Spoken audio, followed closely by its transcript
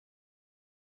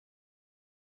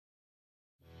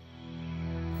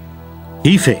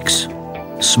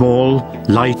eFix. Small,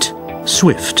 light,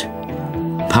 swift.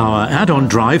 Power add-on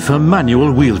drive for manual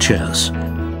wheelchairs.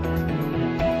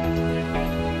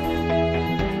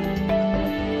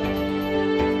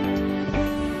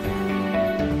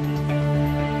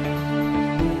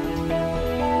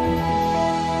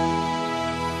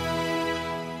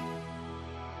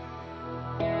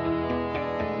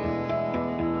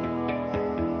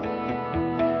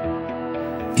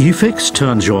 eFix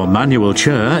turns your manual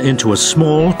chair into a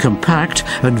small, compact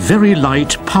and very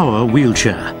light power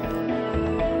wheelchair.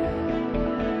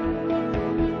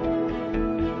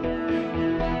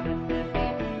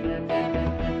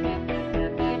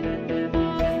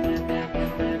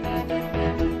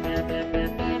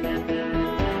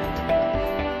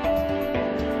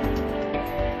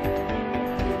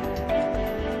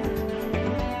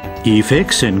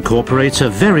 eFix incorporates a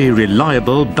very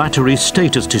reliable battery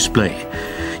status display.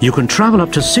 You can travel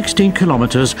up to 16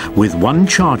 kilometers with one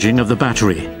charging of the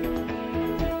battery.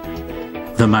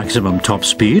 The maximum top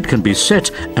speed can be set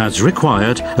as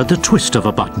required at the twist of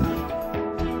a button.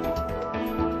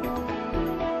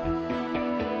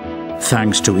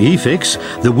 Thanks to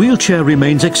eFix, the wheelchair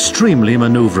remains extremely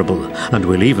maneuverable and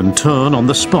will even turn on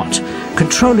the spot.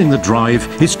 Controlling the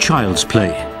drive is child's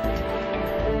play.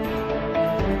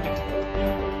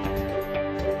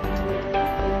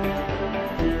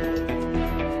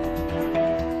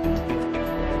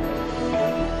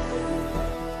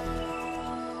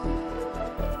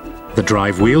 The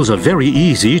drive wheels are very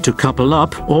easy to couple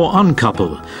up or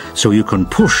uncouple, so you can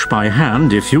push by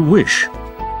hand if you wish.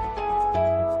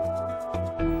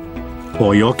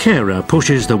 Or your carer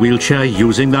pushes the wheelchair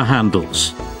using the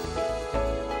handles.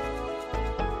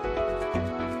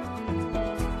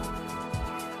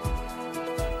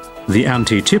 The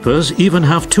anti-tippers even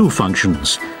have two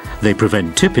functions. They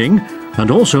prevent tipping and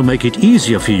also make it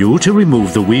easier for you to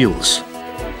remove the wheels.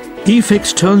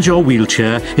 eFix turns your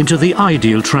wheelchair into the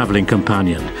ideal travelling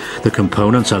companion. The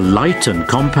components are light and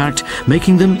compact,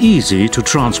 making them easy to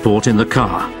transport in the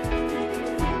car.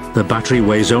 The battery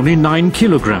weighs only 9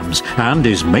 kilograms and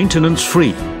is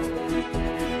maintenance-free.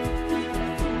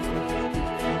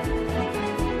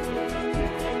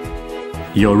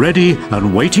 You're ready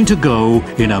and waiting to go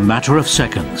in a matter of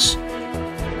seconds.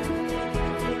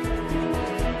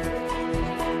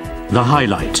 The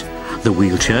highlight. The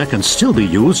wheelchair can still be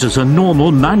used as a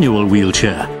normal manual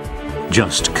wheelchair.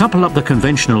 Just couple up the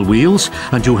conventional wheels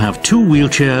and you have two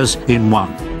wheelchairs in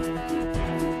one.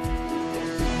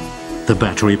 The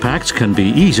battery packs can be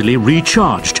easily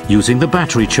recharged using the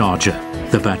battery charger.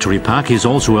 The battery pack is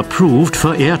also approved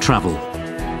for air travel.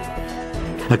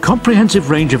 A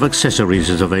comprehensive range of accessories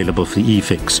is available for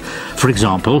eFix. For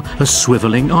example, a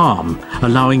swiveling arm,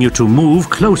 allowing you to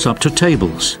move close up to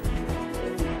tables.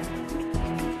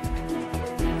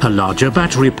 A larger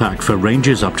battery pack for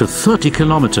ranges up to 30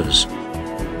 kilometers.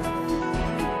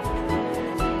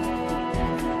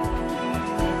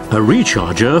 A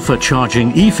recharger for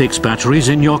charging eFix batteries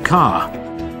in your car.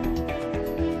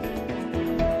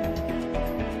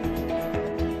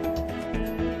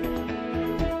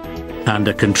 And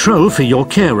a control for your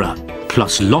carer,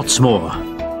 plus lots more.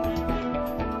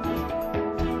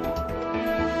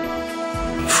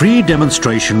 Free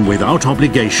demonstration without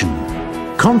obligation.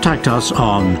 Contact us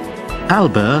on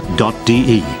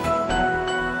alber.de.